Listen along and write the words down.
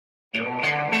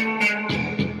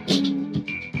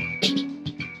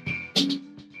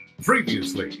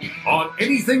Previously on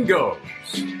Anything Goes.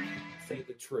 Say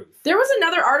the truth. There was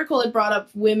another article that brought up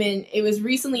women. It was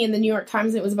recently in the New York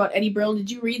Times, and it was about Eddie Brill. Did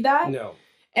you read that? No.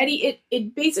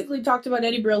 It basically talked about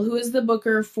Eddie Brill, who is the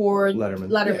booker for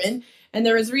Letterman. Yes. And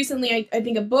there was recently, I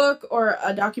think, a book or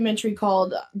a documentary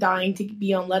called Dying to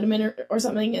Be on Letterman or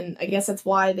something, and I guess that's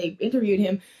why they interviewed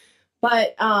him.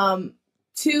 But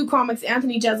two comics,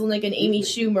 Anthony Jeselnik and Amy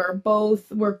Schumer, both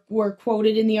were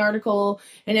quoted in the article.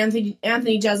 And Anthony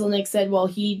Jeselnik said, well,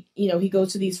 he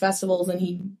goes to these festivals and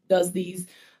he does these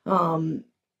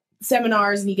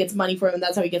seminars and he gets money for them, and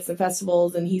that's how he gets the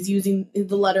festivals, and he's using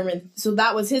the Letterman. So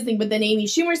that was his thing. But then Amy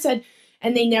Schumer said,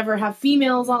 and they never have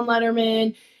females on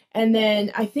Letterman. And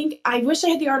then I wish I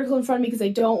had the article in front of me because I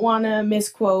don't want to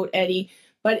misquote Eddie,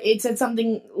 but it said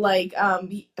something like, I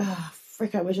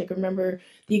wish I could remember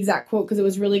the exact quote because it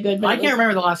was really good. But I can't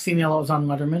remember the last female that was on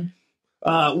Letterman.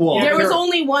 There was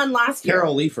only one last year.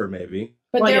 Carol Leifer, maybe.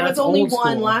 But there was only one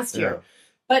school. last year. Yeah.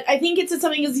 But I think it said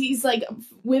something as he's like,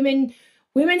 women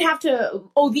have to,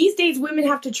 these days women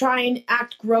have to try and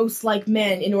act gross like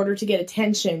men in order to get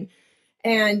attention.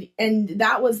 And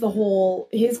that was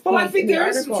his point. Well, I think in the there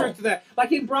is some article. truth to that.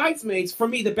 Like in Bridesmaids, for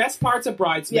me, the best parts of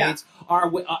Bridesmaids are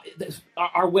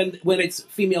when it's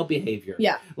female behavior.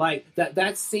 Yeah. Like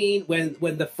that scene when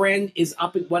the friend is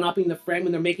one-upping the friend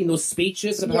when they're making those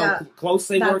speeches about how close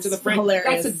they were to the friend.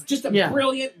 Hilarious. That's just a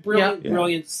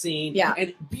brilliant scene. Yeah.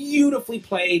 And beautifully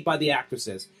played by the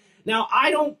actresses. Now,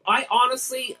 I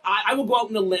honestly will go out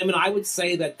on a limb and I would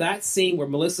say that scene where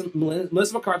Melissa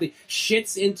McCarthy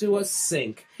shits into a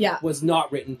sink was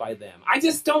not written by them. I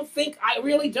just don't think, I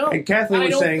really don't. And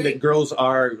Kathleen was saying that girls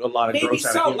are a lot of maybe gross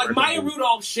out so. of humor. Like Maya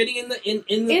Rudolph shitting in the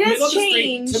middle of the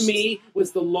street, to me,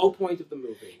 was the low point of the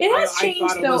movie. It has changed, I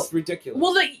thought it though. was ridiculous.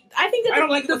 Well, I think that I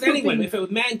don't like it with anyone. If it was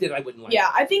man did, I wouldn't like it.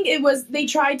 Yeah, I think it was, they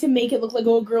tried to make it look like,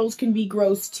 girls can be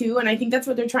gross too, and I think that's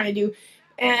what they're trying to do.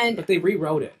 But they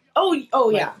rewrote it.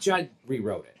 Yeah. Judd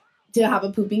rewrote it. To have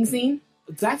a pooping scene?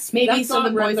 That's maybe so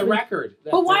the boys the record.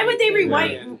 But why would they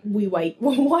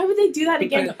why would they do that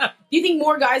again? Do you think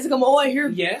more guys will come, I hear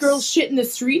girls shit in the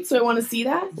street, so I want to see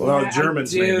that? Well,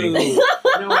 Germans maybe.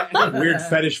 Weird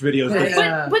fetish videos.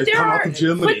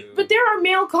 But there are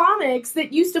male comics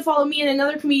that used to follow me and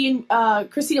another comedian,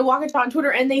 Christina Wakata, on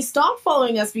Twitter, and they stopped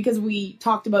following us because we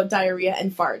talked about diarrhea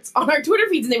and farts on our Twitter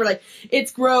feeds, and they were like,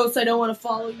 it's gross, I don't want to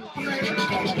follow you.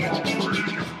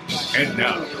 And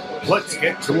now, let's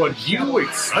get to a new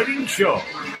exciting show.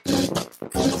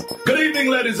 Good evening,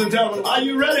 ladies and gentlemen. Are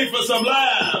you ready for some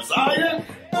laughs? Are you?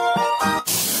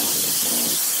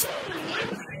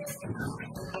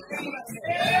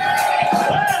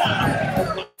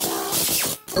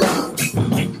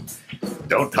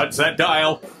 Don't touch that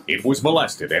dial. It was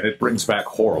molested, and it brings back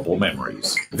horrible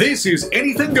memories. This is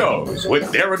Anything Goes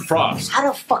with Darren Frost. How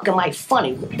the fuck am I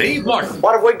funny? Dave Martin.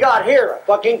 What have we got here? A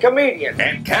fucking comedian.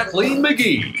 And Kathleen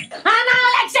McGee. And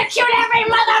I'll execute every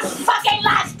motherfucking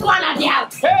last one of you!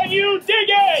 Can you dig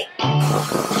it?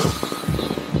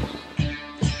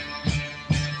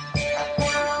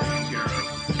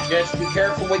 Just be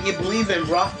careful what you believe in,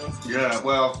 bro. Yeah,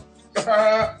 well.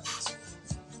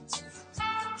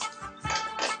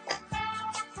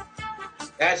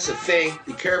 That's the thing.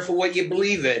 Be careful what you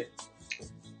believe in.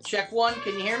 Check one.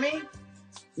 Can you hear me?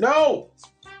 No.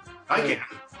 I can.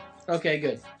 Okay,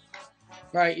 good.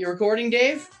 All right, you recording,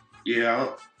 Dave? Yeah.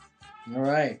 All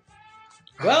right.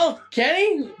 Well,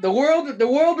 Kenny, the world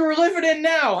we're living in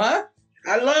now, huh?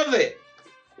 I love it.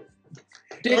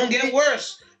 Don't get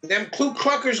worse. Them Ku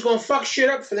Kluckers gonna fuck shit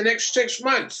up for the next 6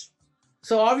 months.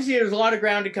 So obviously there's a lot of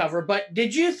ground to cover, but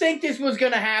did you think this was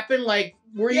gonna happen? Like,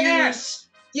 were you? Yes.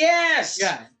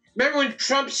 Yeah. Remember when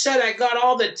Trump said, "I got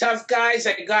all the tough guys.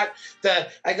 I got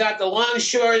the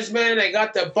longshoresmen. I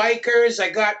got the bikers.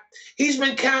 He's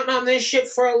been counting on this shit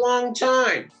for a long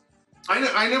time.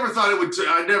 I never thought it would.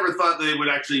 I never thought they would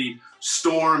actually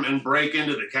storm and break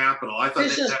into the Capitol. I thought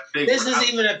This this is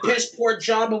even a piss poor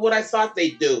job of what I thought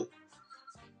they'd do.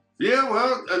 Yeah,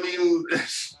 well, I mean,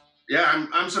 yeah,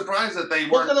 I'm surprised that they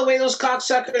Look weren't. at the way those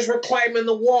cocksuckers were climbing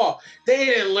the wall. They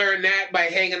didn't learn that by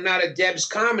hanging out at Deb's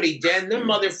Comedy Den. Them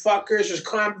motherfuckers was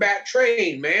combat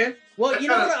trained, man. Well, you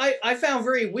know what I found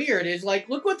very weird is, like,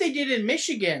 look what they did in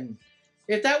Michigan.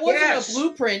 If that wasn't a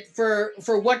blueprint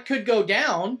for what could go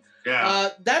down,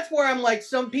 that's where I'm like,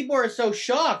 some people are so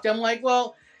shocked. I'm like,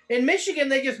 well, in Michigan,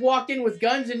 they just walked in with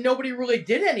guns and nobody really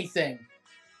did anything.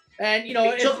 And, you know,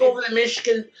 they took over the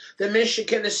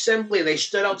Michigan Assembly. They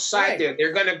stood outside there.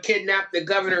 They're going to kidnap the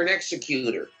governor and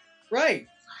execute her. Right.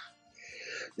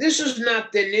 This is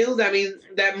not the new. I mean,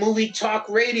 that movie Talk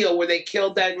Radio where they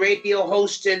killed that radio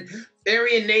host in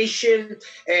Aryan Nation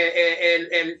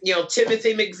and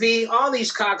Timothy McVeigh. All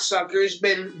these cocksuckers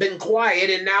been quiet,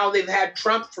 and now they've had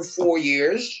Trump for 4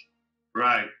 years.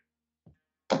 Right.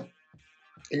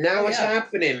 And now what's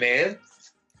happening, man?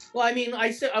 Well, I mean,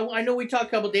 I know we talked a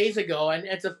couple days ago, and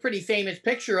it's a pretty famous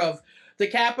picture of the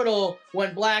Capitol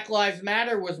when Black Lives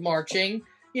Matter was marching.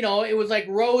 You know, it was like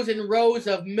rows and rows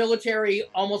of military,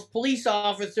 almost police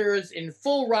officers in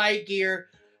full riot gear,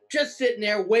 just sitting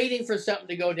there waiting for something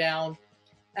to go down.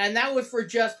 And that was for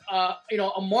just, a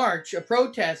march, a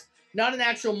protest, not an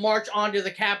actual march onto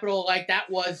the Capitol like that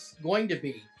was going to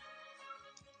be.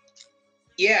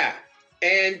 Yeah.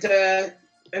 And,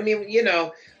 we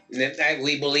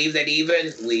believe that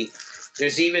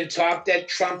there's even talk that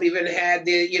Trump even had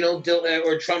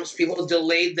or Trump's people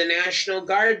delayed the National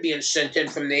Guard being sent in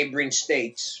from neighboring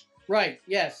states. Right.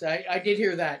 Yes, I did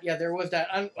hear that. Yeah, there was that.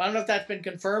 I don't know if that's been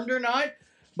confirmed or not,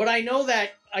 but I know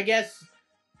that, I guess,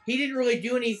 he didn't really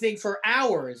do anything for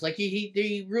hours. Like,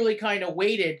 he really kind of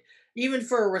waited. Even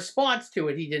for a response to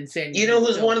it, he didn't say anything. You know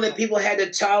who's one of the people had to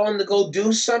tell him to go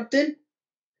do something?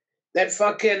 That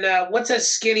fucking, what's that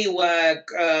skinny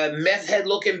meth head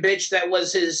looking bitch that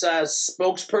was his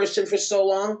spokesperson for so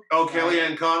long? Oh,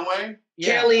 Kellyanne Conway?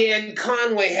 Yeah. Kellyanne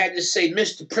Conway had to say,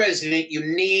 Mr. President, you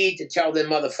need to tell them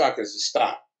motherfuckers to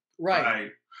stop. Right.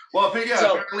 Well, yeah.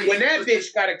 So when that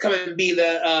bitch got to come and be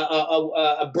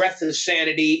a breath of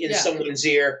sanity in someone's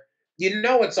ear, you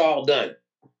know it's all done.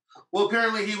 Well,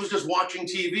 apparently he was just watching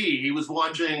TV. He was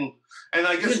watching, and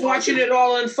I guess he was watching it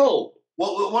all unfold.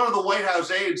 Well, one of the White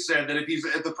House aides said that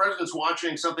if the president's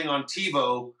watching something on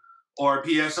TiVo or if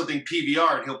he has something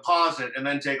PVR'd, he'll pause it and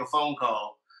then take a phone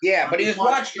call. Yeah, but he was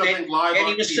watching it, and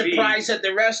he was surprised that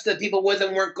the rest of the people with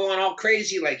him weren't going all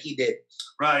crazy like he did.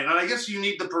 Right, and I guess you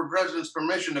need the president's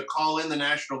permission to call in the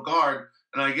National Guard,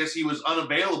 and I guess he was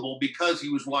unavailable because he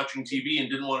was watching TV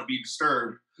and didn't want to be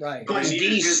disturbed. Right. Because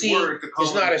D.C.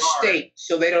 is not a state,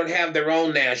 so they don't have their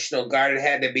own National Guard. It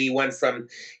had to be one from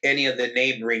any of the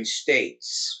neighboring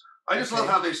states. I just love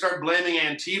how they start blaming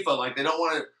Antifa, like they don't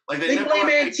want to, like they blame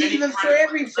Antifa for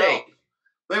everything.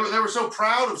 They were so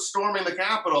proud of storming the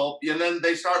Capitol, and then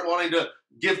they start wanting to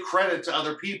give credit to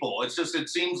other people. It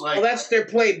seems like... Well, that's their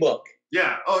playbook.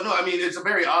 Yeah. Oh, no, I mean, it's a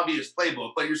very obvious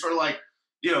playbook, but you're sort of like,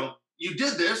 you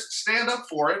did this, stand up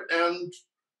for it, and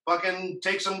fucking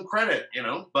take some credit,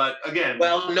 But again...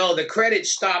 Well, no, the credit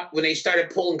stopped when they started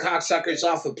pulling cocksuckers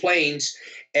off of planes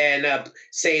and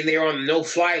saying they're on the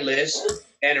no-fly list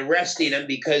and arresting them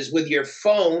because with your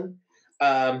phone,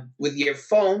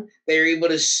 they're able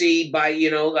to see by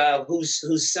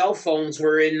whose cell phones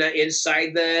were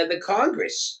inside the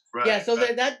Congress. Right. Yeah, so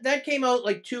that came out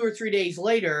like 2 or 3 days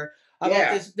later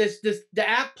about the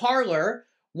app Parler.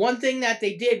 One thing that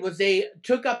they did was they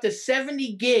took up to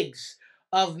 70 gigs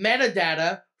of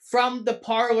metadata from the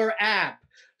Parler app,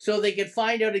 so they could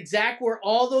find out exactly where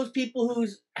all those people who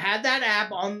had that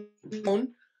app on the phone,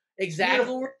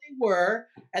 exactly where they were,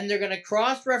 and they're going to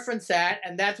cross-reference that,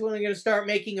 and that's when they're going to start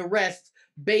making arrests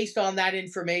based on that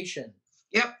information.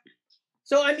 Yep.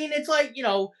 So, I mean, it's like,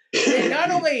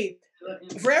 not only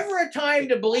forever a time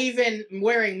to believe in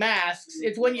wearing masks,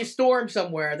 it's when you storm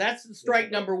somewhere. That's strike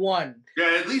number one.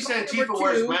 Yeah, at least Antifa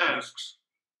wears masks.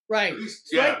 Right.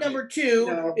 Strike number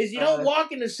two is you don't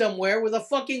walk into somewhere with a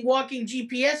fucking walking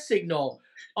GPS signal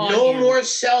on No you. more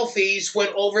selfies when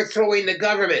overthrowing the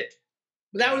government.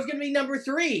 That was going to be number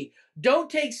 3. Don't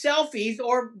take selfies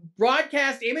or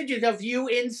broadcast images of you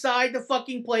inside the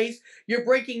fucking place you're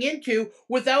breaking into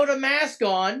without a mask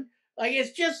on. Like,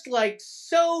 it's just like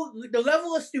the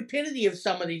level of stupidity of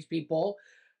some of these people.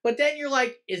 But then you're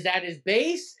like, is that his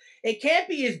base? It can't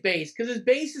be his base because his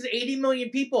base is 80 million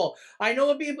people. I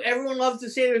know everyone loves to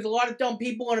say there's a lot of dumb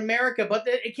people in America, but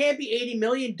it can't be 80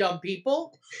 million dumb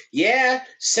people. Yeah,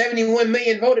 71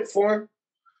 million voted for him.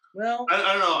 Well, I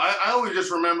don't know. I always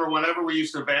just remember whenever we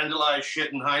used to vandalize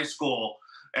shit in high school,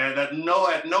 and at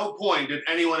no point did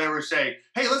anyone ever say,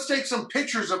 "Hey, let's take some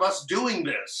pictures of us doing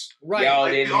this." Right. We all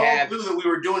knew that we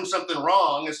were doing something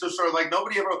wrong. It's just sort of like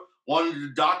nobody ever wanted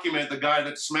to document the guy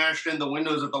that smashed in the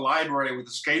windows at the library with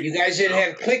the skateboard. You guys didn't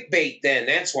have clickbait then.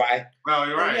 That's why. Well,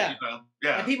 you're right.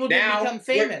 Yeah. And people didn't become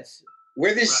famous.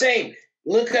 We're the same.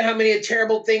 Look at how many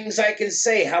terrible things I can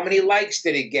say. How many likes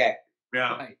did it get?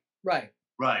 Yeah. Right.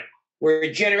 We're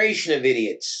a generation of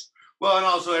idiots. Well, and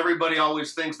also everybody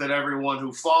always thinks that everyone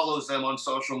who follows them on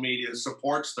social media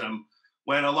supports them,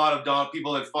 when a lot of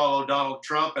people that follow Donald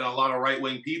Trump and a lot of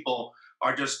right-wing people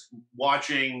are just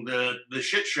watching the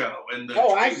shit show.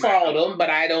 I followed him,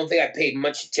 but I don't think I paid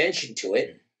much attention to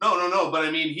it. No. But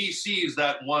I mean, he sees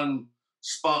that one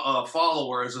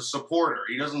follower as a supporter.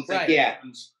 He doesn't think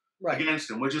against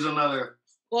him, which is another.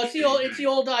 Well, it's the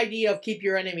old idea of keep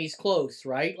your enemies close,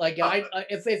 right? Like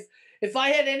if I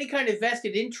had any kind of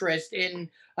vested interest in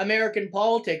American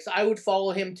politics, I would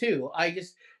follow him too.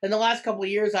 In the last couple of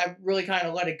years, I've really kind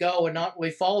of let it go and not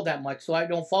really followed that much, so I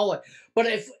don't follow it. But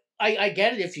if I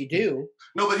get it if you do.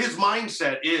 No, but his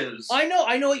mindset is. I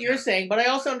know what you're saying, but I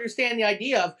also understand the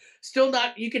idea of still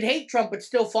not. You could hate Trump, but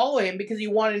still follow him because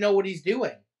you want to know what he's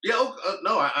doing. Yeah,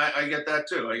 no, I get that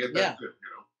too. I get that too.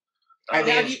 I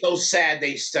think it's so sad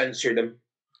they censored him.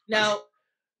 Now,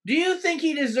 do you think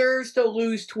he deserves to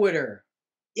lose Twitter?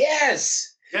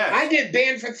 Yes. I get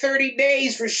banned for 30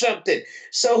 days for something.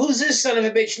 So who's this son of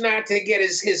a bitch not to get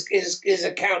his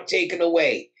account taken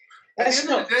away? That's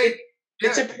not.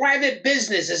 It's a private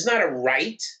business. It's not a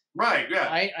right. Right.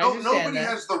 Yeah. Nobody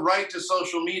has the right to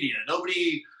social media.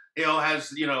 Nobody,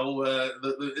 has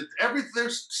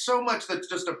there's so much that's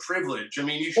just a privilege. I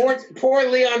mean, poor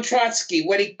Leon Trotsky.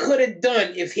 What he could have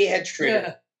done if he had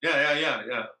Twitter. Yeah.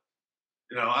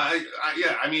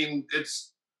 I mean,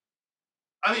 it's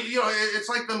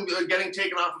like them getting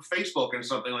taken off of Facebook and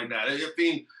something like that. I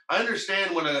mean, I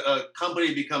understand when a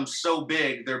company becomes so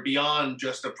big, they're beyond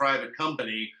just a private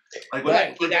company.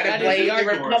 Like you got to blame the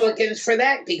Republicans for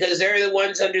that because they're the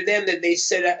ones under them that they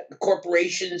said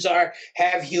corporations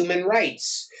have human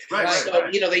rights. Right. So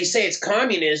they say it's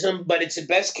communism, but it's the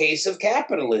best case of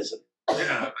capitalism.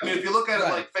 Yeah, I mean, if you look at it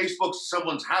like Facebook's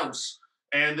someone's house,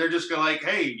 and they're just going like,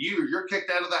 "Hey, you're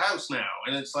kicked out of the house now,"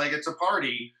 and it's like it's a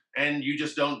party. And you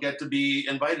just don't get to be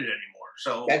invited anymore.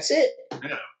 So that's it.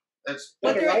 Yeah,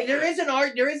 But there is an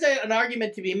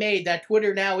argument to be made that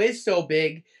Twitter now is so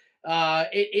big,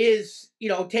 it is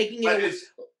taking it.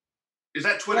 Is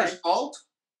that Twitter's fault?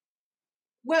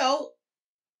 Well,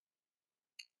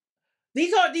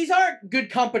 these aren't good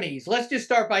companies. Let's just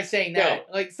start by saying that.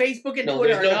 No. Like Facebook and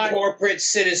Twitter there's no corporate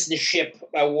citizenship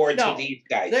awards for these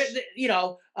guys.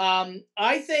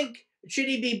 I think should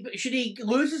he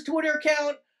lose his Twitter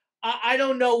account? I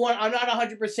don't know. I'm not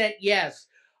 100% yes.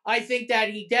 I think that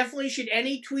he definitely should.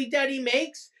 Any tweet that he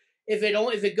makes, if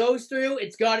it goes through,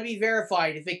 it's got to be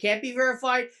verified. If it can't be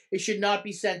verified, it should not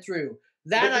be sent through.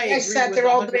 That I agree with. Sat there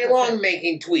all day long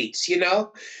making tweets,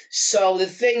 So the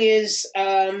thing is,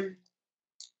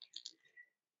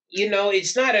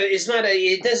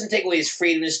 it doesn't take away his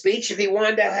freedom of speech. If he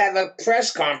wanted to have a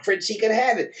press conference, he could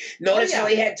have it. Notice how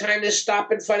he had time to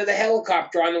stop in front of the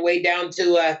helicopter on the way down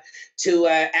to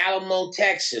Alamo,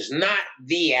 Texas. Not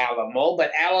the Alamo,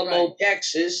 but Alamo,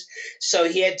 Texas. So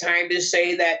he had time to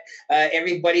say that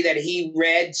everybody that he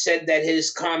read said that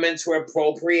his comments were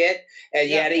appropriate and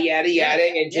yada, yada,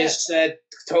 and just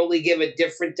totally give a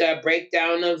different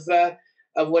breakdown of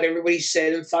what everybody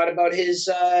said and thought about his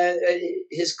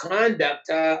conduct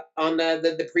on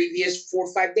the previous 4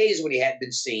 or 5 days when he hadn't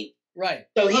been seen. Right.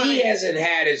 So he hasn't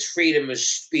had his freedom of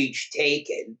speech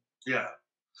taken. Yeah,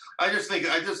 I just think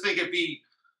if he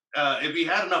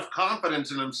had enough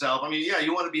confidence in himself, I mean,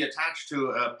 you want to be attached to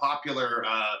a popular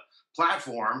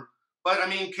platform, but I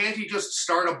mean, can't he just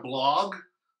start a blog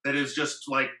that is just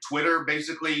like Twitter,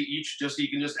 basically? He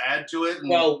can just add to it.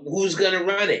 Well, who's going to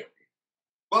run it?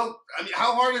 Well, I mean,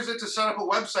 how hard is it to set up a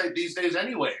website these days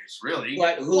anyways, really?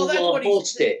 But who will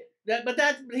host it?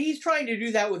 He's trying to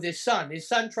do that with his son. His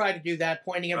son tried to do that,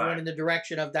 pointing everyone in the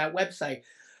direction of that website.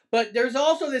 But there's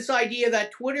also this idea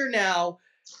that Twitter now,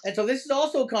 and so this is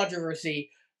also a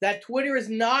controversy, that Twitter is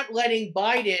not letting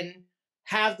Biden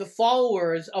have the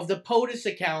followers of the POTUS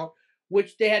account,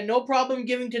 which they had no problem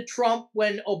giving to Trump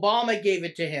when Obama gave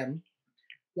it to him.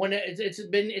 When it's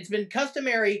been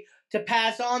customary to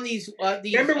pass on these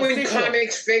remember when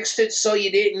comics fixed it so you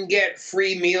didn't get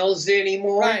free meals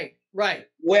anymore? Right.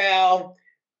 Well,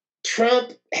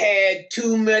 Trump had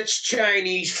too much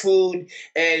Chinese food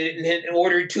and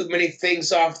ordered too many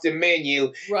things off the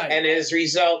menu. Right. And as a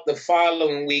result, the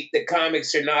following week, the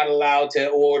comics are not allowed to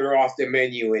order off the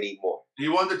menu anymore. He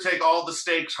wanted to take all the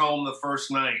steaks home the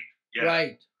first night. Yeah.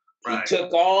 Right. He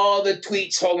took all the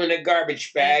tweets home in a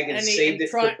garbage bag and saved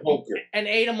it for poker. And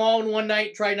ate them all in one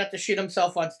night, tried not to shit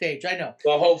himself on stage. I know.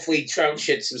 Well, hopefully Trump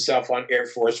shits himself on Air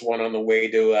Force One on the way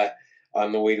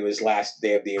to his last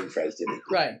day of being president.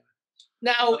 Right.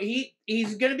 Now,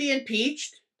 he's going to be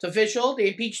impeached. It's official. They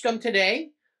impeached him today.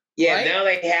 Yeah, right? Now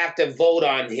they have to vote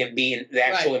on him being the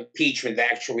actual impeachment, the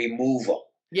actual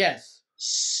removal. Yes.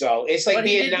 So it's like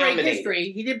being nominated.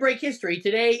 He did break history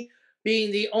today,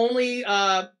 being the only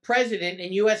president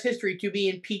in U.S. history to be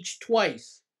impeached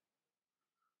twice.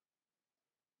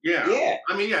 Yeah.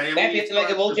 I mean, That'd be like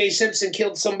if O.J. Simpson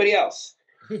killed somebody else.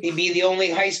 He'd be the only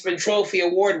Heisman Trophy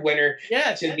Award winner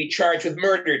to be charged with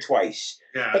murder twice.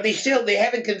 Yeah. But they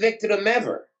haven't convicted him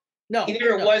ever. No. He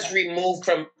never was removed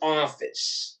from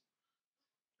office.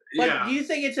 But do you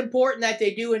think it's important that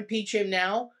they do impeach him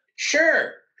now?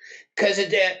 Sure. Because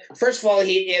first of all,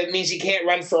 it means he can't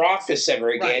run for office ever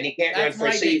again. Right. He can't That's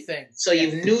run for my big thing. So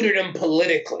you've neutered him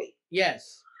politically.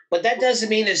 Yes. But that doesn't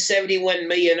mean his 71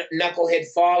 million knucklehead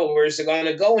followers are going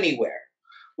to go anywhere.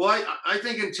 Well, I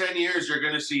think in 10 years you're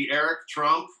going to see Eric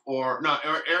Trump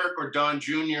Eric or Don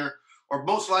Jr. or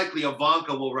most likely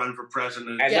Ivanka will run for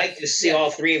president. I'd like to see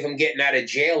all three of them getting out of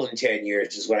jail in 10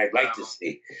 years is what I'd like to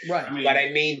see. Right. But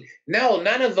I mean, no,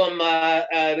 none of them.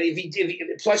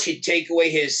 Plus, you take away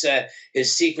his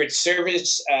Secret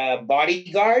Service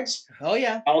bodyguards. Oh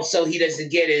yeah. Also, he doesn't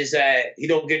get he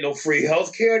don't get no free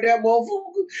health care. That motherfucker.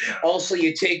 Also,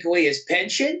 you take away his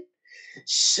pension.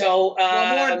 So,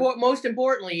 most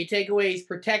importantly, you take away his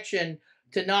protection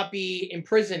to not be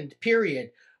imprisoned.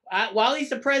 Period. While he's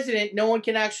the president, no one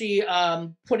can actually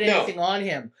put anything on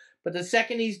him. But the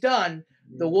second he's done,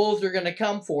 the wolves are going to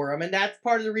come for him, and that's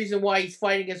part of the reason why he's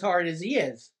fighting as hard as he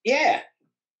is. Yeah.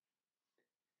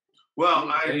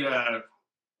 Well,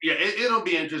 it'll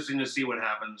be interesting to see what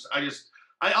happens.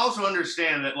 I also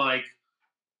understand that, like,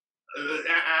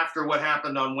 after what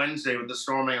happened on Wednesday with the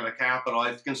storming of the Capitol,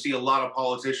 I can see a lot of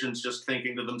politicians just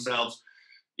thinking to themselves,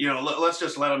 let's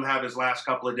just let him have his last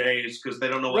couple of days because they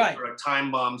don't know whether a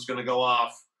time bomb's going to go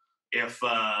off if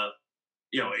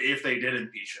they did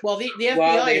impeach him. Well, the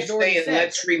FBI has already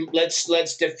said,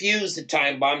 let's defuse the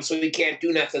time bomb so we can't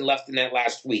do nothing left in that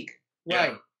last week.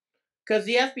 Right. Because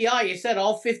the FBI has said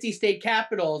all 50 state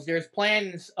capitals, there's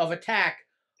plans of attack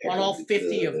on all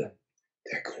 50 of them.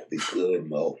 They're going to be good,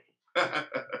 Mo.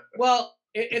 Well,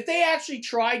 if they actually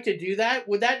tried to do that,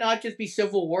 would that not just be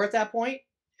civil war at that point?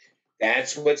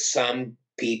 That's what some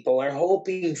people are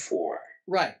hoping for.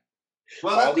 Right.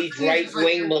 Well, all these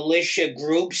right-wing militia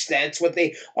groups, that's what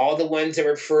all the ones that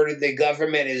refer to the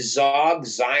government as ZOG,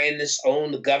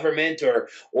 Zionist-owned government or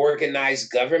organized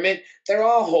government, they're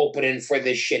all hoping for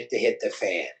this shit to hit the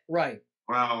fan. Right.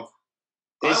 Wow.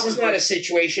 This is not a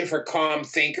situation for calm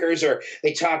thinkers, or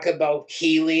they talk about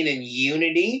healing and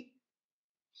unity.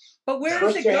 But where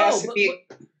does it go?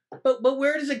 But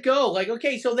where does it go? Like,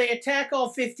 okay, so they attack all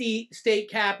 50 state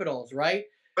capitals, right?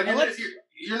 But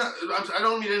you're not. I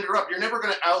don't mean to interrupt. You're never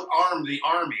going to outarm the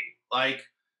army. Like,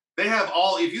 they have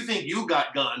all. If you think you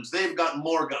got guns, they've got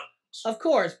more guns. Of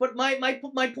course, but my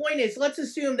point is, let's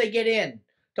assume they get in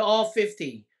to all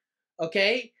 50.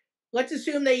 Okay, let's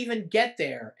assume they even get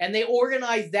there and they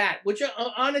organize that, which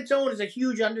on its own is a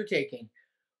huge undertaking.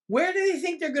 Where do they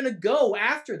think they're going to go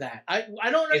after that? I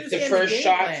don't understand. It's the first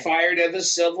shot fired of the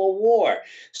Civil War.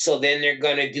 So then they're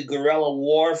going to do guerrilla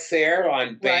warfare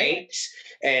on banks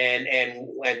and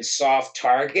soft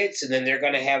targets, and then they're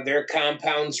going to have their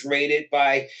compounds raided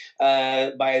by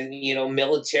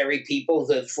military people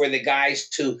for the guys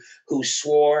who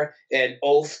swore an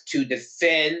oath to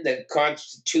defend the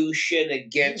Constitution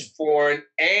against foreign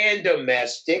and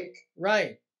domestic.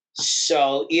 Right.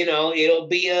 So, it'll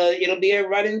be a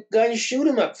run and gun shoot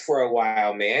 'em up for a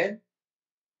while, man.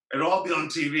 It'll all be on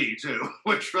TV too,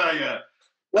 which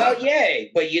well,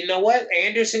 yay. But you know what?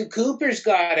 Anderson Cooper's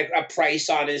got a price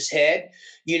on his head.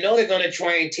 They're going to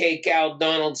try and take out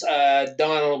Donald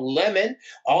Lemon.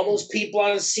 All those people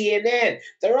on CNN,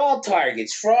 they're all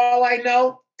targets. For all I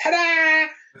know, ta-da!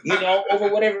 Over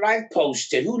whatever I've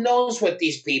posted. Who knows what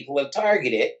these people have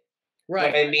targeted?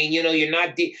 Right. But I mean, you're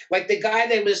not like the guy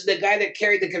that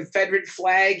carried the Confederate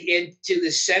flag into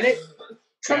the Senate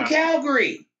from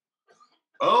Calgary.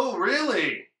 Oh,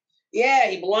 really? Yeah,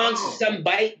 he belongs to some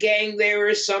bike gang there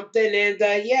or something, and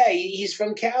he's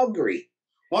from Calgary.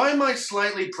 Why am I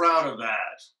slightly proud of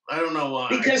that? I don't know why.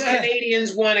 Because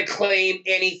Canadians want to claim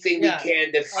anything we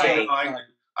can to fake. I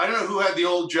don't know who had the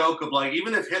old joke of, like,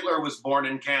 even if Hitler was born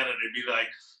in Canada, it'd be like,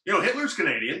 Hitler's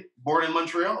Canadian, born in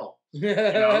Montreal.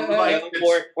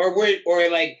 Or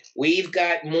we've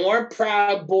got more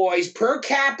Proud Boys per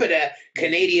capita.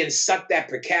 Canadians suck that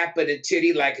per capita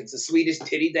titty like it's the sweetest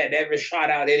titty that ever shot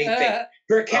out anything.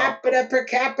 Per capita.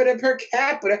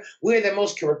 We're the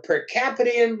most per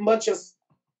capita bunch of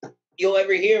you'll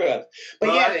ever hear of.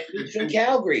 But he's from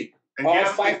Calgary. All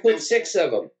 5'6"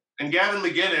 of them. And Gavin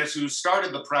McGuinness, who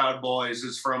started the Proud Boys,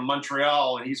 is from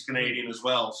Montreal, and he's Canadian as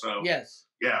well. So yes.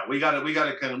 Yeah, we got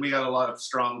a lot of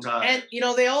strong ties.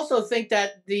 And they also think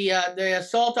that the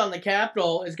assault on the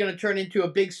Capitol is going to turn into a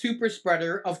big super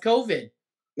spreader of COVID.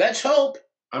 Let's hope.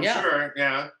 I'm sure.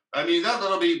 Yeah. I mean,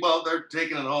 that'll be, well, they're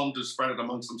taking it home to spread it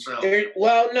amongst themselves.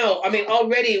 Well, no. I mean,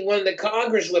 already one of the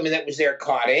congresswomen that was there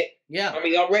caught it. Yeah. I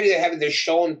mean, already they're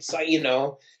showing,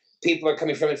 people are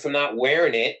coming from it for not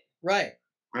wearing it. Right.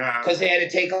 Because they had to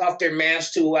take off their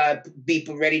mask to be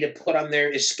ready to put on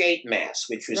their escape mask,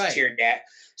 which was tear gas.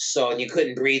 So you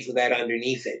couldn't breathe with that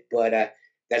underneath it. But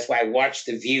that's why I watched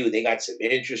The View. They got some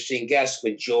interesting guests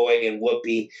with Joy and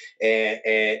Whoopi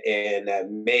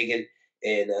and Megan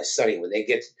and Sonny. When they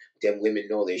get them women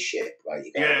know their shit.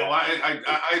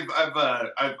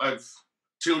 I've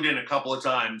tuned in a couple of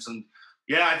times, and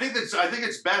I think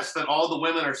it's best that all the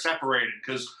women are separated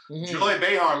because Joy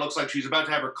Behar looks like she's about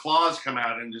to have her claws come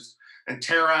out and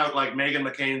tear out like Meghan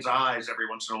McCain's eyes every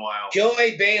once in a while.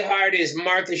 Joy Behar is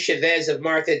Martha Chavez if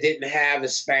Martha didn't have a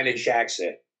Spanish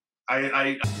accent.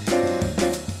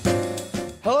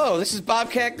 Hello, this is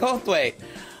Bobcat Goldthwait.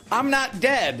 I'm not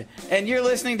dead, and you're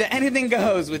listening to Anything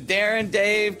Goes with Darren,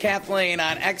 Dave, Kathleen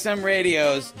on XM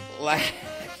Radio's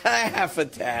Laugh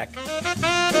Attack.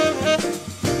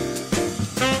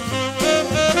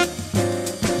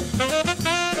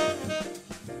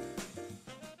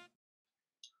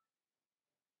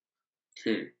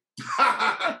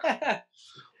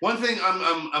 One thing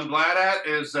I'm glad at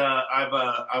is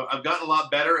I've gotten a lot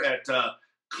better at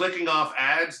clicking off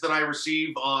ads that I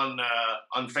receive on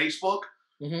Facebook.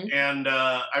 And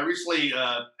I recently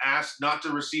asked not to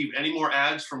receive any more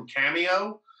ads from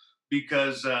Cameo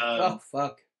because oh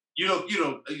fuck, you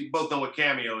both know what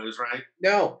Cameo is, right?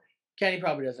 No, Kenny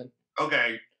probably doesn't.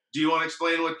 Okay, do you want to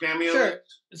explain what Cameo Sure.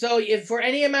 is? So if for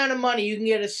any amount of money you can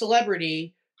get a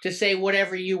celebrity to say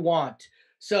whatever you want.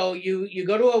 So you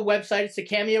go to a website, it's a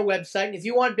Cameo website, and if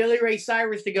you want Billy Ray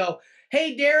Cyrus to go,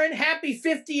 "Hey Darren, happy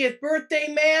 50th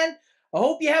birthday, man. I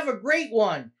hope you have a great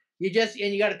one." You got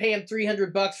to pay him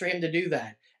 $300 for him to do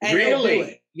that. And really? do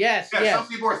it. Yes. Yeah. Yes. Some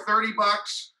people are $30.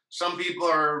 Some people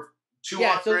are $200.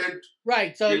 Yeah,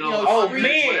 right. So oh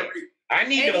man, I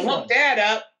need to hook that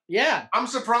up. Yeah. I'm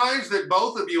surprised that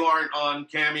both of you aren't on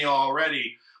Cameo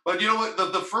already. But you know what?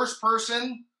 The first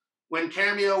person when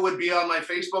Cameo would be on my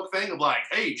Facebook thing, I'm like,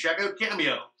 hey, check out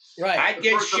Cameo. Right. I'd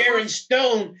get Sharon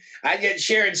Stone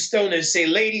and say,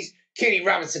 ladies, Kenny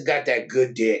Robinson got that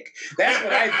good dick. That's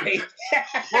what I think.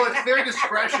 Well, it's their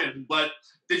discretion, but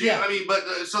did you? Yeah. I mean, but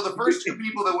so the first two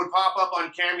people that would pop up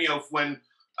on Cameo when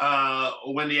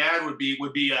the ad would be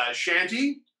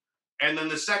Shanty, and then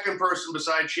the second person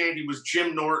besides Shanty was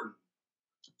Jim Norton.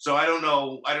 So I don't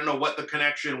know what the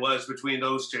connection was between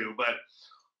those two, but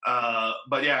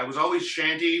yeah, it was always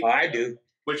Shanty. Oh, I do,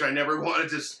 which I never wanted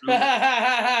to.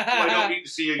 I don't need to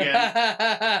see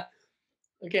again.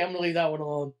 Okay, I'm gonna leave that one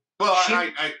alone. Well,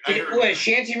 is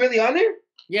Shanty really on there?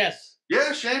 Yes.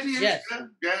 Yeah, Shanty is. Yes.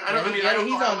 Yeah. I don't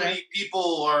know how many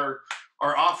people are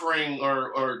offering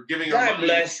or giving. God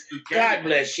bless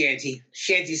Shanty.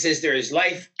 Shanty says there is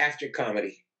life after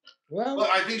comedy. Well,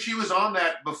 I think she was on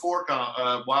that before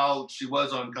while she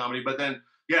was on comedy, but then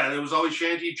there was always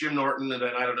Shanty, Jim Norton, and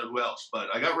then I don't know who else.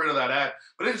 But I got rid of that ad.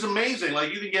 But it's amazing.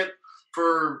 Like you can get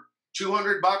for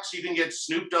 $200, you can get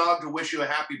Snoop Dogg to wish you a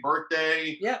happy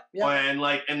birthday. Yeah. And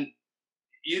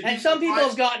some people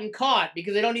have gotten caught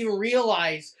because they don't even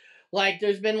realize. Like,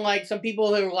 there's been like some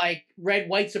people who like read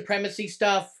white supremacy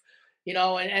stuff,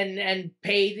 and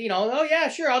paid. Oh yeah,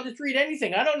 sure, I'll just read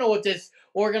anything. I don't know what this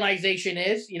organization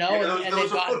is, and they've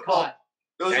gotten caught.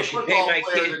 I should pay my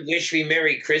kid to wish me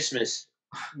Merry Christmas.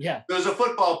 Yeah. There was a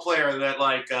football player that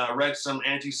read some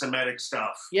anti-Semitic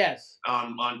stuff. Yes.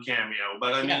 On Cameo,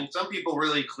 but I mean, some people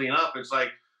really clean up. It's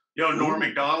like, Norm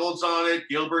Macdonald's on it,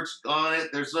 Gilbert's on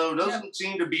it. Doesn't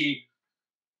seem to be.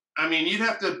 I mean, you'd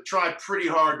have to try pretty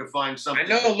hard to find something. I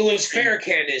know Louis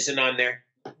Farrakhan isn't on there.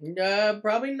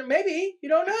 Probably, maybe. You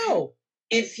don't know.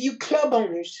 If you club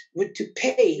owners were to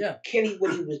pay Kenny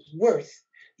what he was worth,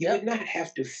 you would not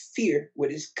have to fear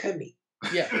what is coming.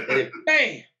 Yeah.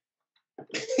 Bang.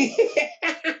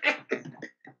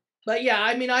 But yeah,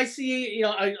 I mean, I see,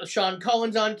 Sean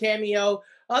Cohen's on Cameo.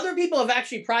 Other people have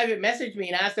actually private messaged me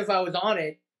and asked if I was on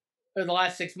it for the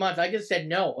last 6 months. I just said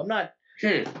no. I'm not.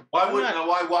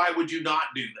 Why would you not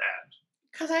do that?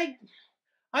 Because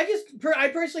I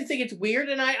personally think it's weird,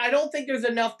 and I don't think there's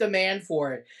enough demand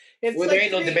for it. There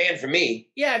ain't no demand for me.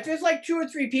 Yeah, if there's like 2 or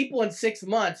 3 people in 6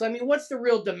 months, I mean, what's the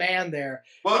real demand there?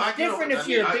 Well, it's different if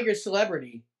you're a bigger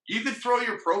celebrity. You could throw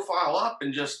your profile up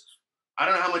and just, I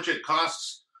don't know how much it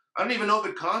costs. I don't even know if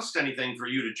it costs anything for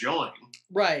you to join.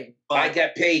 Right. But I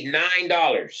got paid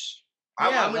 $9.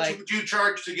 How much would you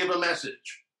charge to give a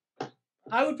message?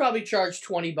 I would probably charge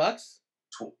 $20.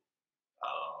 Oh,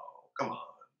 come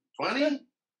on. 20?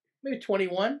 Maybe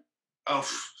 21. Oh,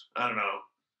 I don't know.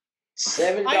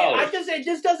 $7. It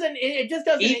just doesn't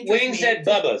eat wings at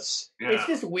Bubba's. It's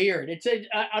just weird.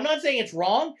 I'm not saying it's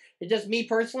wrong. It's just me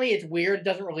personally. It's weird. It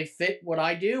doesn't really fit what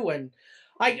I do. And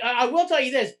I will tell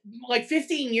you this: like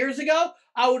 15 years ago,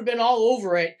 I would have been all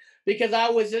over it because I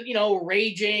was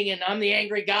raging and I'm the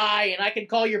angry guy and I can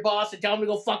call your boss and tell him to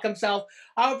go fuck himself.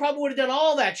 I probably would have done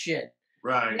all that shit.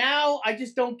 Right. Now I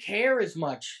just don't care as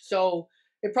much. So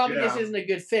it probably just isn't a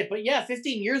good fit. But yeah,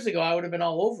 15 years ago, I would have been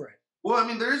all over it. Well, I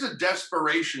mean, there is a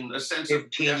desperation, a sense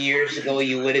 15 years ago,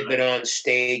 you would have been on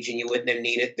stage and you wouldn't have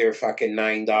needed their fucking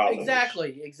 $9.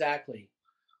 Exactly.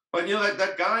 But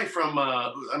that guy from,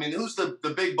 who's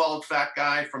the big bald fat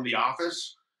guy from The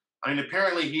Office? I mean,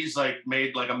 apparently he's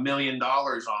made $1 million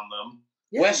on them.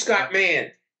 Yeah. Westcott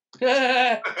Man.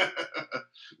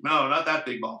 No, not that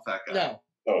big bald fat guy. No,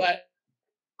 but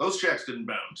those checks didn't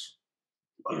bounce.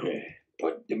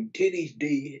 But them titties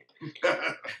did.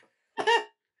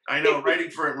 I know,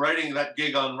 writing that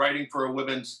gig on writing for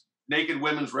a naked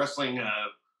women's wrestling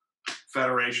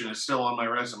federation is still on my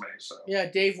resume. So yeah,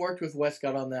 Dave worked with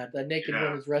Westcott on that naked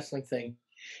women's wrestling thing.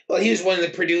 Well, he was one of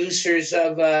the producers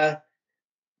of that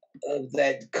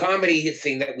comedy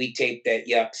thing that we taped at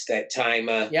Yucks that time.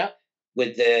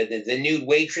 With the nude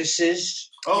waitresses.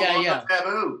 Oh, yeah.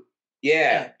 Taboo.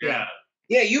 Yeah.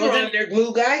 You were on there,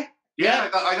 Glue Guy. Yeah,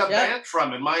 I got banned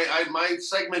from it. My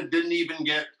segment didn't even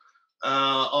get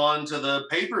onto the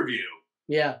pay-per-view.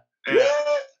 Yeah. Yeah.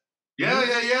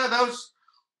 That was,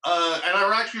 and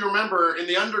I actually remember in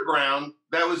the underground,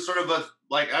 that was sort of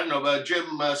Jim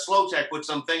Slowtek put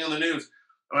something in the news.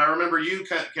 And I remember you,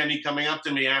 Kenny, coming up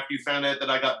to me after you found out that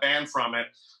I got banned from it.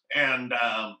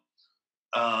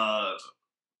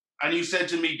 And you said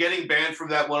to me, getting banned from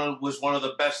that one was one of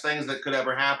the best things that could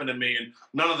ever happen to me. And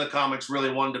none of the comics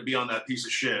really wanted to be on that piece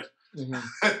of shit. Mm-hmm.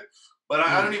 But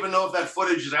I don't even know if that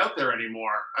footage is out there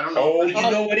anymore. I don't know. Oh, you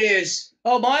know it is.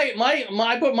 Oh,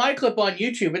 I put my clip on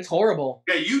YouTube. It's horrible.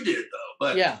 Yeah, you did though.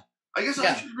 But yeah, I guess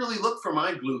I should really look for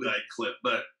my Glue Guy clip.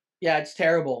 But yeah, it's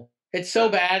terrible. It's so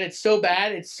bad. It's soul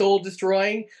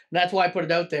destroying. That's why I put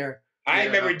it out there. I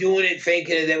remember doing it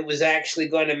thinking that it was actually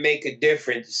going to make a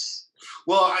difference.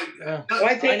 Well,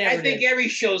 I think every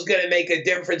show's going to make a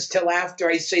difference till after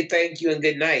I say thank you and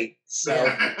good night. So,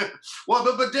 well,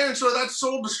 but Darren, so that's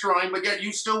soul destroying, but yet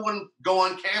you still wouldn't go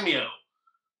on Cameo.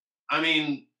 I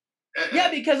mean,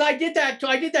 yeah, because I did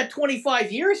that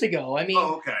 25 years ago. I mean,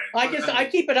 okay. I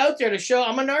keep it out there to show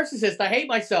I'm a narcissist. I hate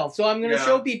myself, so I'm going to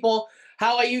show people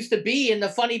how I used to be in the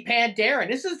funny pant Darren.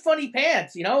 This is funny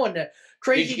pants, and the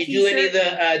crazy. Did you do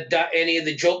any of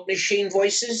the joke machine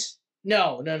voices?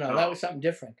 No. That was something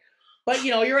different. But,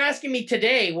 you're asking me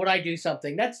today would I do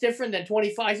something. That's different than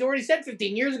 25. I already said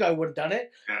 15 years ago I would have done it,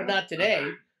 but not today.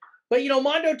 But,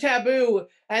 Mondo Taboo,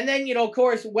 and then, of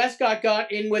course, Westcott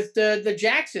got in with the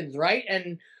Jacksons, right?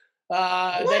 And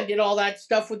then did all that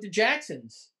stuff with the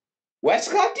Jacksons.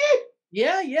 Westcott did?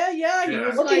 Yeah. He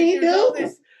was what did he do?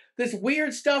 This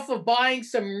weird stuff of buying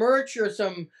some merch or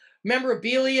some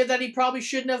memorabilia that he probably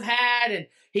shouldn't have had, and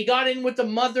he got in with the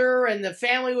mother and the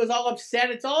family was all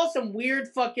upset. It's all some weird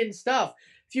fucking stuff.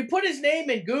 If you put his name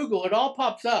in Google, it all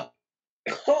pops up.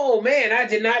 Oh man, I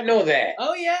did not know that.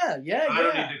 Oh yeah. I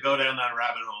don't need to go down that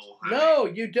rabbit hole. No,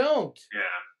 you don't. Yeah.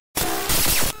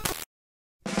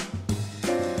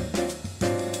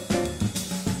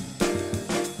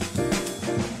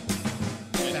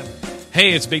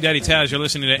 Hey, it's Big Daddy Taz. You're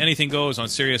listening to Anything Goes on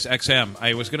Sirius XM.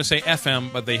 I was going to say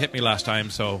FM, but they hit me last time,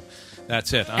 so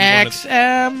that's it.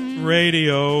 XM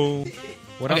Radio.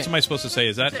 What else am I supposed to say?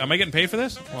 Am I getting paid for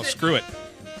this? Well, screw it.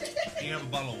 You have a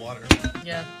bottle of water.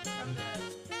 Yeah.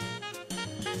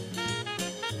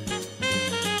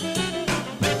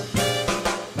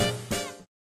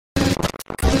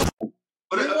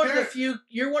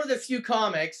 You're one of the few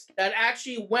comics that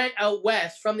actually went out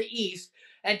west from the east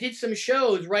and did some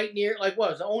shows right near,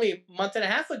 was it only a month and a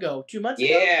half ago, 2 months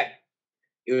ago? Yeah,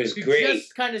 it was great.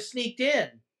 Just kind of sneaked in.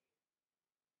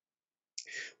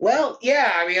 Well,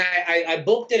 yeah, I mean, I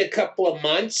booked it a couple of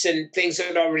months, and things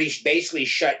had already basically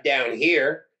shut down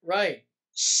here. Right.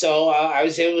 So I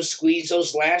was able to squeeze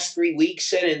those last 3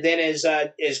 weeks in, and then as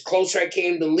closer I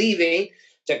came to leaving,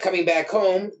 to coming back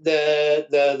home,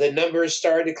 the numbers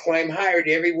started to climb higher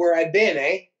to everywhere I've been,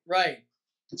 eh? Right.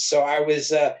 So I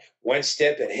was one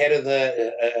step ahead of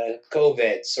the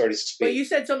COVID, so to speak. But you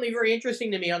said something very interesting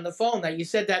to me on the phone, that you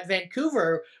said that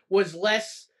Vancouver was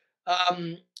less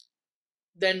than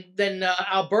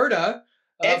Alberta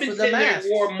Edmonton, they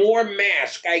wore more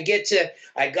masks. I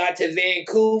got to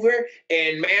Vancouver,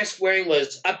 and mask wearing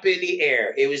was up in the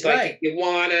air. It was like, if you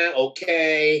wanna,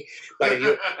 okay, but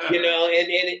if you know,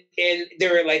 and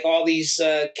there were like all these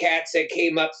cats that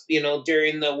came up, you know,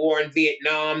 during the war in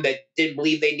Vietnam that didn't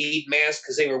believe they need masks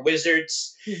because they were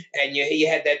wizards, and you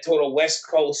had that total West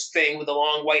Coast thing with the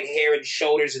long white hair and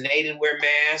shoulders, and they didn't wear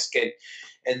masks,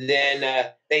 and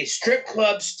then they strip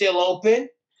clubs still open.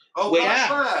 Oh, God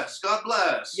bless. God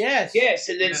bless. Yes.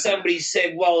 And then somebody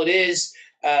said, well, it is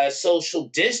social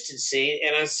distancing.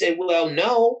 And I said, well,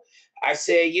 no. I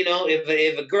said, you know, if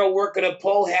a girl working a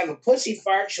pole have a pussy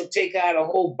fart, she'll take out a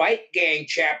whole bite gang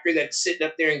chapter that's sitting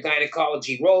up there in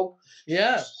Gynecology Row.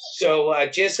 Yeah. So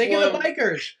just think of the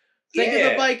bikers. Think of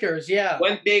the bikers, yeah.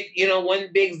 One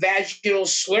big vaginal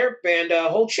slurp and a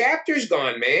whole chapter's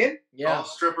gone, man. Yeah. All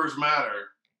strippers matter.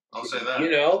 I'll say that. You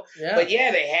know, but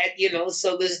yeah, they had, you know,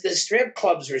 so the strip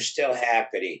clubs were still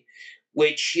happening,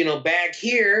 which, you know, back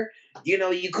here, you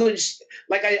know, you couldn't,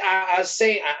 like I was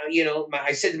saying, you know,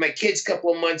 I said to my kids a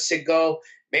couple of months ago,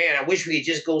 man, I wish we could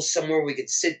just go somewhere where we could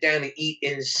sit down and eat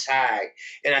inside.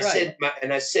 And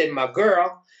I said, my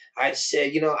girl, I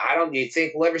said, you know, you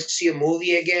think we'll ever see a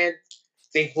movie again?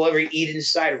 Think we'll ever eat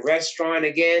inside a restaurant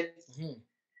again? Mm-hmm.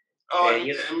 Oh, and,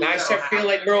 you know, I start feeling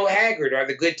like Merle Haggard. Are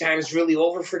the good times really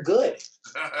over for good?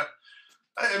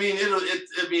 I mean,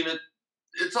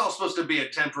 it's all supposed to be a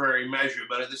temporary measure,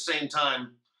 but at the same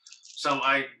time,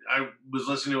 I was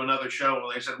listening to another show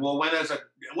where they said, "Well, when has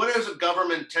a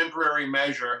government temporary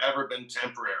measure ever been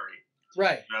temporary?"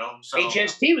 Right. You know, so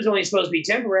HST was only supposed to be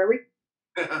temporary.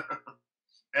 Yeah.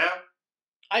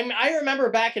 I remember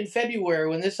back in February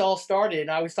when this all started,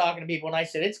 and I was talking to people, and I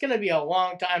said, it's going to be a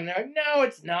long time. And they're like, no,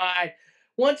 it's not.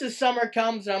 Once the summer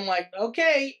comes, I'm like,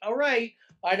 okay, all right.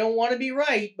 I don't want to be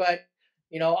right, but,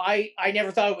 you know, I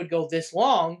never thought it would go this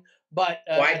long. But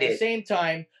at the same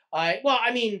time, I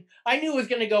knew it was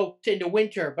going to go into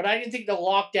winter, but I didn't think the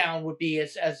lockdown would be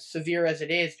as severe as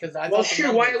it is. Well,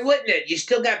 sure, why wouldn't it? You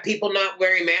still got people not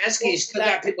wearing masks. You still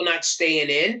got people not staying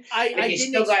in. You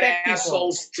still got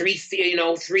assholes 3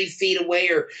 feet away.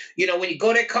 Or, you know, when you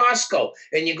go to Costco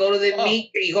and you go to the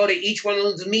meat, you go to each one of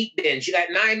those meat bins, you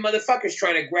got 9 motherfuckers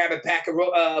trying to grab a pack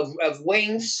of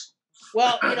wings.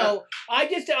 Well, you know, I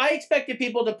expected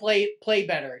people to play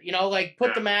better. You know, like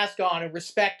put the mask on and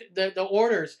respect the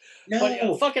orders. No,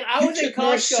 but I was in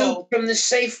Costco soup from the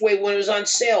Safeway when it was on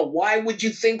sale. Why would you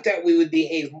think that we would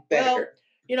behave better? Well,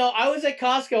 you know, I was at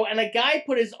Costco and a guy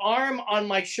put his arm on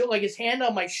my shoulder, like his hand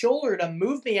on my shoulder to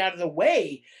move me out of the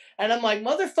way. And I'm like,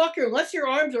 motherfucker, unless your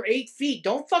arms are 8 feet,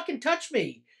 don't fucking touch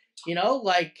me. You know,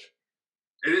 like.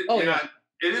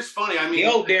 It is funny. I mean,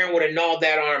 the old Darren would have gnawed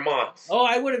that arm off. Oh,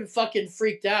 I would have fucking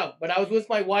freaked out. But I was with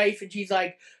my wife, and she's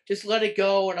like, just let it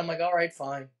go. And I'm like, all right,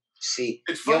 fine. See,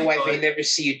 your wife may never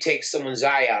see you take someone's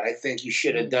eye out. I think you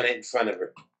should have done it in front of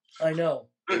her. I know.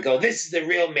 And go, this is the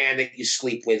real man that you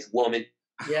sleep with, woman.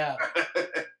 Yeah.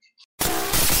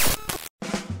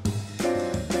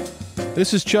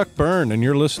 This is Chuck Byrne, and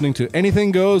you're listening to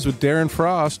Anything Goes with Darren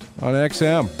Frost on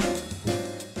XM.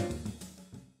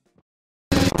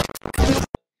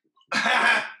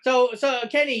 So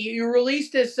Kenny, you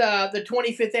released this the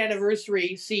 25th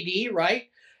anniversary CD, right?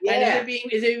 Yeah. And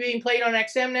is it being played on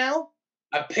XM now?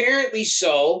 Apparently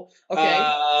so.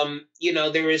 Okay. You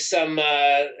know, there was some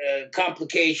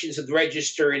complications with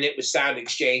registering it with Sound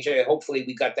Exchange. Hopefully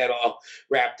we got that all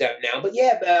wrapped up now. But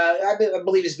yeah, I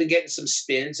believe it's been getting some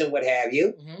spins and what have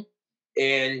you. Mm-hmm.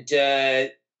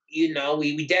 And, you know,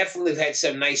 we definitely have had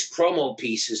some nice promo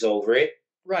pieces over it.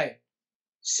 Right.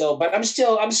 So, but I'm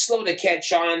slow to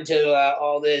catch on to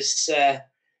all this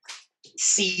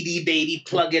CD baby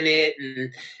plugging it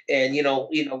and you know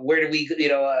where do we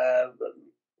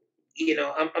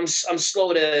I'm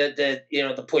slow to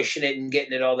the pushing it and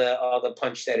getting it all the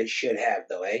punch that it should have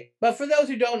though, eh? But for those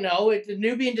who don't know, it's the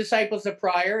Nubian Disciples of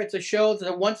Prior. It's a show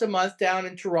that's once a month down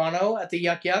in Toronto at the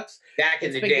Yuck Yucks. Back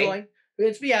in the day.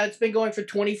 It's been going for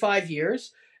 25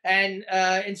 years. And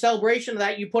in celebration of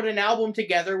that, you put an album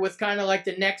together with kind of like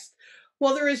the next.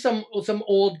 Well, there is some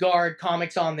old guard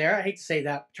comics on there. I hate to say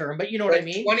that term, but you know what I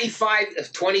mean.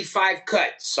 25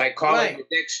 cuts. I call it the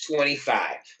next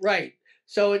 25. Right.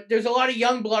 So there's a lot of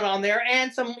young blood on there,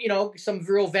 and some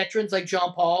real veterans like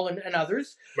John Paul and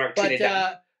others. Mark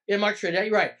Trinidad. Mark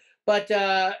Trinidad, right? But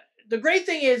the great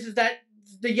thing is that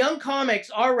the young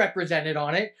comics are represented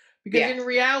on it because in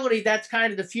reality, that's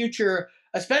kind of the future.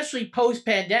 Especially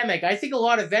post-pandemic, I think a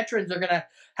lot of veterans are going to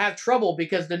have trouble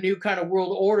because the new kind of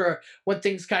world order when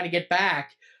things kind of get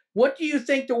back. What do you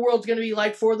think the world's going to be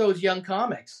like for those young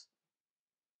comics?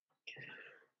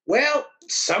 Well,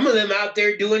 some of them out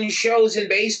there doing shows in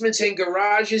basements and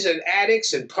garages and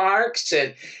attics and parks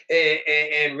and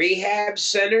rehab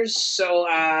centers. So,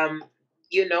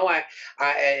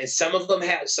 some of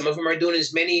them are doing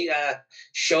as many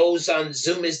shows on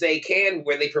Zoom as they can,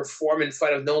 where they perform in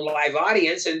front of no live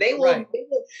audience, and they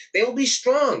will be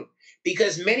strong,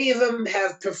 because many of them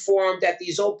have performed at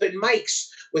these open mics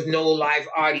with no live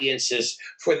audiences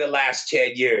for the last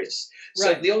 10 years.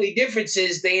 So the only difference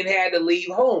is they had to leave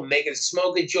home. They can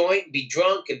smoke a joint, be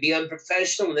drunk, and be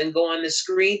unprofessional, and then go on the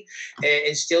screen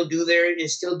and still do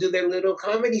their little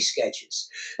comedy sketches.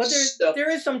 But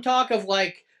there is some talk of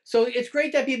so it's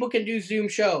great that people can do Zoom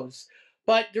shows,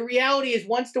 but the reality is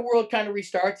once the world kind of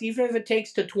restarts, even if it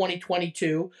takes to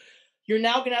 2022, you're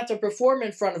now going to have to perform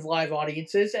in front of live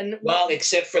audiences. And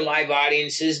except for live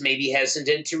audiences, maybe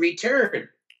hesitant to return.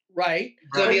 Right.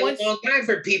 It's going to be a long time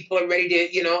for people are ready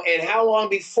to, and how long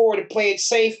before, to play it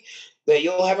safe, that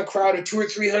you'll have a crowd of 200 or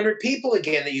 300 people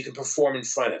again that you can perform in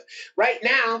front of. Right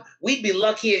now, we'd be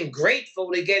lucky and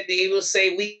grateful to be able to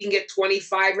say we can get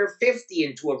 25 or 50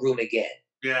 into a room again.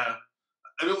 Yeah.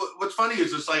 I mean, what's funny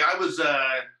is it's like I was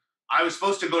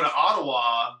supposed to go to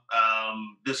Ottawa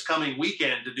this coming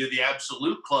weekend to do the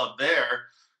Absolute Club there.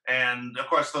 And of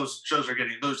course, those shows are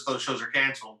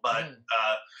canceled.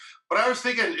 But I was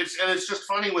thinking, it's just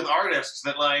funny with artists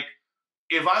that, like,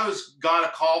 if I got a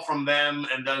call from them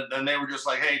and then they were just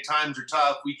like, hey, times are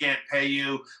tough, we can't pay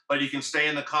you, but you can stay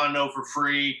in the condo for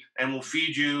free and we'll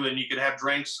feed you and you can have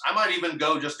drinks, I might even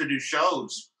go just to do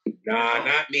shows. Nah,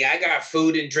 not me. I got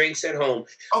food and drinks at home.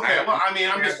 Okay,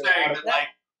 I'm just saying that, like,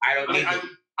 I don't need.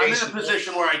 I'm in a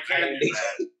position where I can't do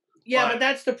that. Yeah, but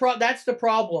that's the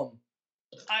problem.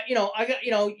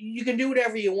 You can do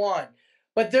whatever you want.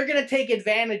 But they're going to take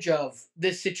advantage of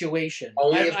this situation.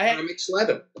 Only if comics let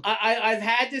them. I've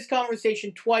had this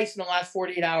conversation twice in the last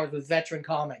 48 hours with veteran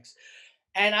comics.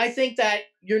 And I think that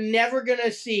you're never going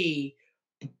to see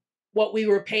what we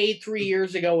were paid 3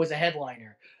 years ago as a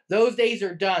headliner. Those days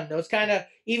are done. Those kind of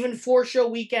even 4-show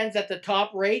weekends at the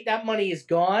top rate, that money is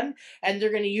gone. And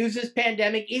they're going to use this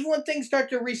pandemic. Even when things start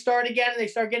to restart again and they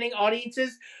start getting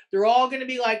audiences, they're all going to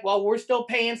be like, well, we're still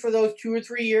paying for those 2 or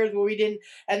 3 years where we didn't.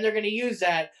 And they're going to use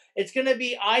that. It's going to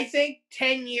be, I think,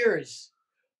 10 years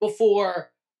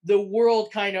before the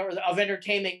world kind of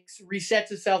entertainment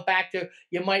resets itself back to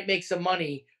you might make some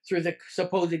money through the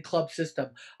supposed club system.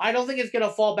 I don't think it's going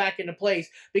to fall back into place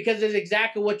because it's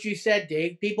exactly what you said,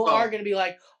 Dave. People are going to be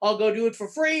like, I'll go do it for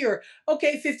free, or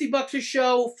okay, $50 a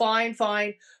show, fine.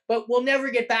 But we'll never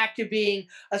get back to being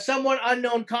a somewhat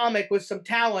unknown comic with some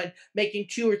talent making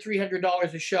 $200 or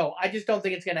 $300 a show. I just don't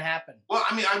think it's going to happen. Well,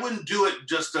 I mean, I wouldn't do it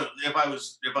just if I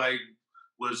was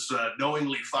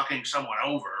knowingly fucking someone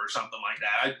over or something like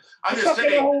that. I'm just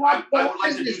saying, I would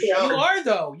like to do shows. You are,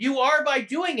 though. You are by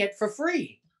doing it for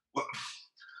free. Well,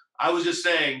 I was just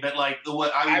saying that, like,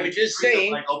 I would just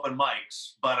say, like, open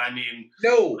mics, but I mean,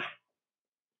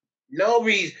 no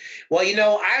reason. Well,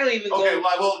 I don't even go. Okay, well,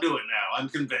 I won't do it now. I'm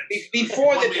convinced.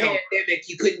 Before the pandemic,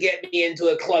 you couldn't get me into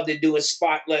a club to do a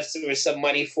spot unless there was some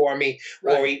money for me,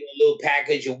 or even a little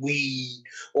package of weed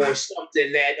or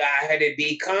something that I had to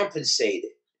be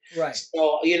compensated. Right.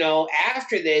 So,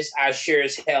 after this, I sure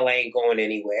as hell ain't going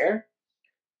anywhere.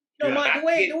 No, the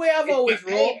way I've always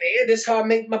rolled, man, this is how I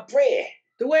make my bread.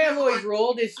 The way I've always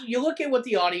rolled is you look at what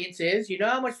the audience is, you know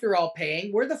how much they're all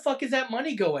paying. Where the fuck is that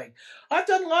money going? I've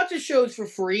done lots of shows for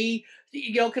free,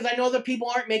 because I know that people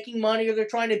aren't making money or they're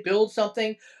trying to build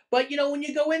something. But, when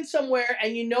you go in somewhere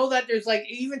and you know that there's like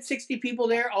even 60 people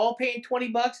there all paying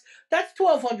 $20, that's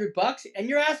 $1,200, and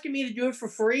you're asking me to do it for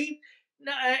free?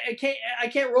 No, I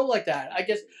can't roll like that.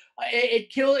 It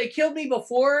killed me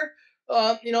before.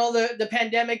 The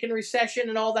pandemic and recession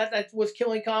and all that was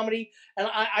killing comedy, and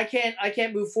I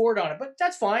can't move forward on it. But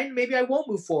that's fine. Maybe I won't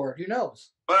move forward. Who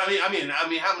knows? But I mean,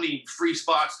 how many free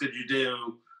spots did you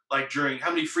do? Like how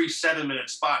many free 7-minute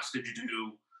spots did you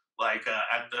do? Like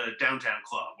at the downtown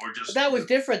club, or just? But that was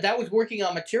different. That was working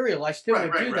on material. I still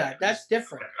would do that. That's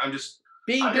different. I'm just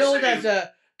being billed as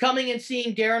a coming and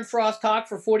seeing Darren Frost talk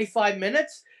for 45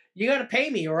 minutes. You got to pay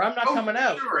me, or I'm not coming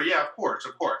out. Sure, yeah, of course.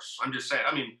 I'm just saying.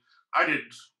 I mean. I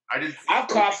did. I'll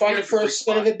cough on the first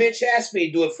son of a bitch asked me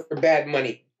to do it for bad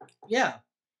money. Yeah.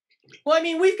 Well, I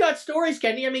mean, we've got stories,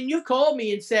 Kenny. I mean, you've called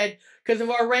me and said, because of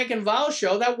our Rank and Vile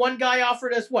show, that one guy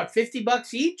offered us, what,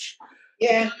 $50 each?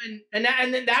 Yeah. And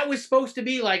then that was supposed to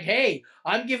be like, hey,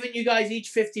 I'm giving you guys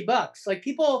each $50. Like,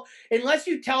 people, unless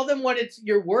you tell them what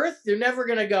you're worth, they're never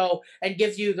going to go and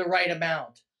give you the right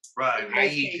amount. Right. I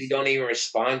usually don't even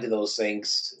respond to those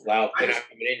things. Well, they're not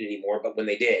coming in anymore, but when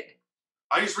they did.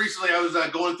 I was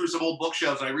going through some old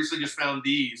bookshelves, and I recently just found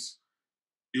these.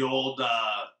 The old,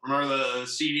 remember the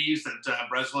CDs that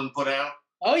Breslin put out?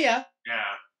 Oh, yeah. Yeah.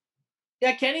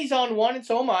 Yeah, Kenny's on one, and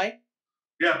so am I.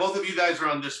 Yeah, both of you guys are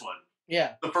on this one.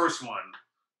 Yeah. The first one,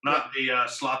 not the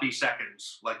sloppy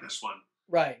seconds like this one.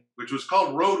 Right. Which was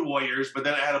called Road Warriors, but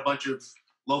then it had a bunch of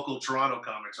local Toronto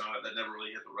comics on it that never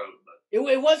really hit the road. But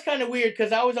it was kind of weird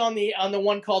because I was on the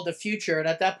one called The Future, and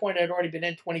at that point I'd already been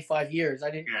in 25 years.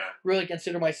 I didn't really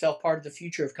consider myself part of the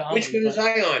future of comedy. Which one was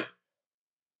I on?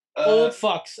 Old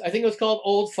Fucks. I think it was called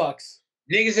Old Fucks.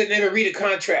 Niggas that never read a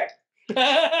contract.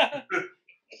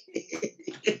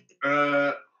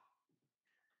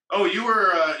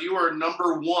 You were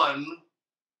number one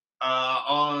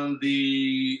on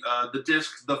the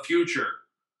disc The Future.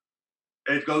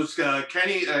 It goes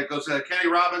Kenny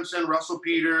Robinson, Russell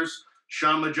Peters,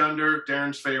 Sean Majunder,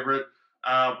 Darren's favorite,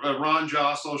 Ron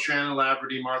Jostle, Shannon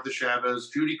Laverty, Martha Chavez,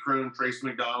 Judy Kroon, Tracy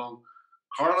McDonald,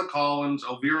 Carla Collins,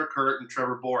 Elvira Kurt, and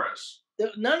Trevor Boris.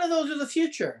 None of those are The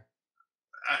Future.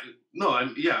 I know that.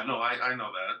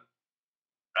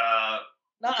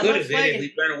 Could have been if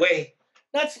we ran away.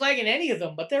 Not slagging any of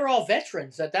them, but they're all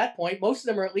veterans at that point. Most of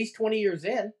them are at least 20 years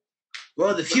in.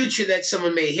 Well, the future that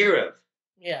someone may hear of.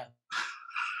 Yeah.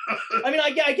 I mean,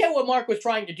 I get what Mark was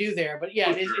trying to do there, but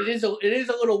yeah, it is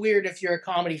a little weird if you're a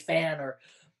comedy fan or,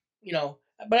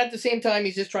 but at the same time,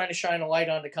 he's just trying to shine a light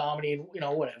on the comedy and,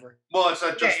 whatever. Well, it's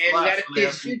not just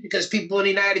because people in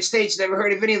the United States never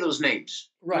heard of any of those names.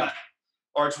 Right.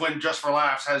 Or it's when Just for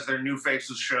Laughs has their New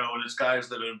Faces show, and it's guys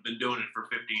that have been doing it for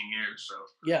 15 years. So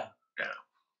yeah.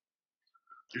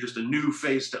 You're just a new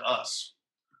face to us.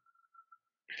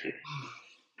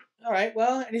 All right.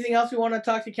 Well, anything else we want to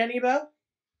talk to Kenny about?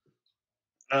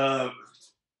 Have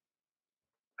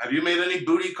you made any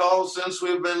booty calls since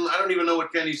we've been? I don't even know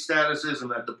what Kenny's status is in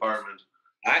that department.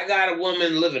 I got a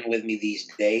woman living with me these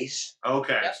days.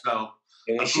 Okay, so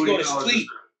and when she go to sleep,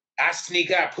 I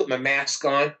sneak out, put my mask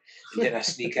on, and then I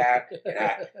sneak out and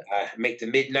I make the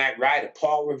midnight ride of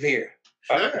Paul Revere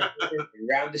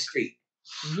around the street.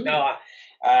 Mm-hmm. No,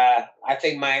 I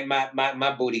think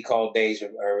my booty call days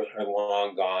are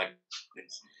long gone.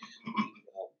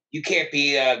 You can't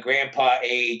be grandpa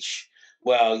age.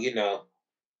 Well,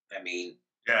 I mean.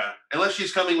 Yeah, unless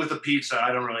she's coming with a pizza,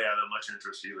 I don't really have that much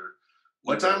interest either.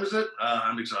 What time is it?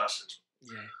 I'm exhausted.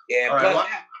 Yeah, right, but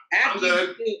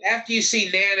after you see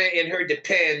Nana in her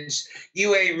Depends,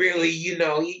 you ain't really, you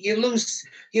lose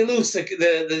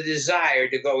the desire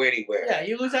to go anywhere. Yeah,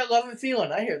 you lose that love and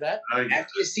feeling. I hear that.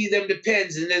 After you see them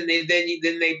Depends, and then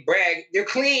they brag, they're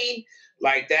clean.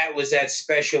 Like that was that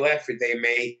special effort they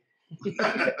made.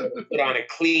 Put on a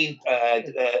clean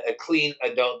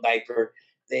adult diaper.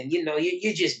 Then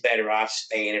you're just better off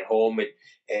staying at home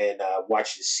and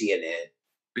watching CNN.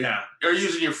 Yeah, or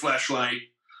using your flashlight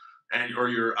or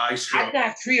your eye stroke. I've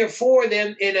got 3 or 4 of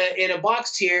them in a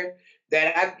box here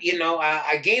that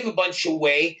I gave a bunch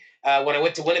away when I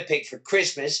went to Winnipeg for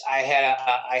Christmas. I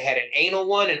had an anal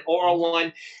one, an oral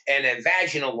one, and a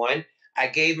vaginal one. I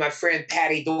gave my friend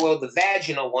Patty Doyle the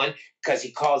vaginal one because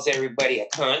he calls everybody a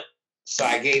cunt. So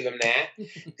I gave him that.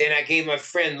 Then I gave my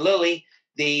friend Lily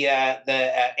the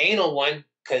anal one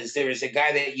because there was a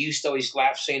guy that used to always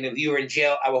laugh saying, if you were in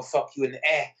jail, I will fuck you in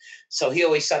the ass. So he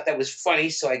always thought that was funny.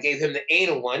 So I gave him the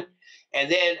anal one.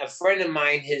 And then a friend of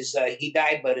mine, he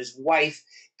died, but his wife,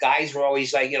 guys were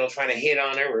always like, trying to hit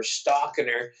on her or stalking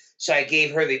her. So I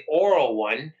gave her the oral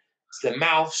one, the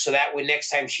mouth, so that way next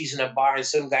time she's in a bar and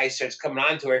some guy starts coming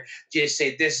on to her, just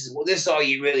say, this is all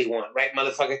you really want, right,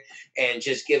 motherfucker? And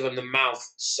just give him the mouth.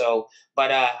 So,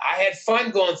 but I had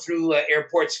fun going through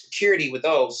airport security with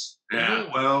those. Yeah,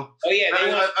 well. Oh, yeah.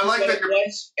 I like that.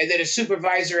 And then a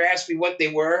supervisor asked me what they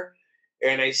were.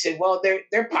 And I said, well,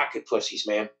 they're pocket pussies,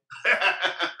 man.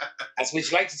 That's what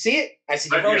you like to see it? I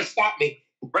said, you've already stopped me.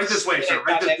 Right this way, sir.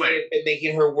 Right this way.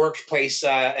 Making her workplace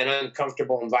an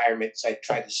uncomfortable environment, so I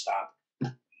tried to stop.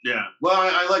 Yeah. Well,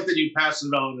 I like that you passed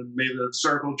it on and made the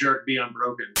circle jerk be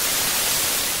unbroken.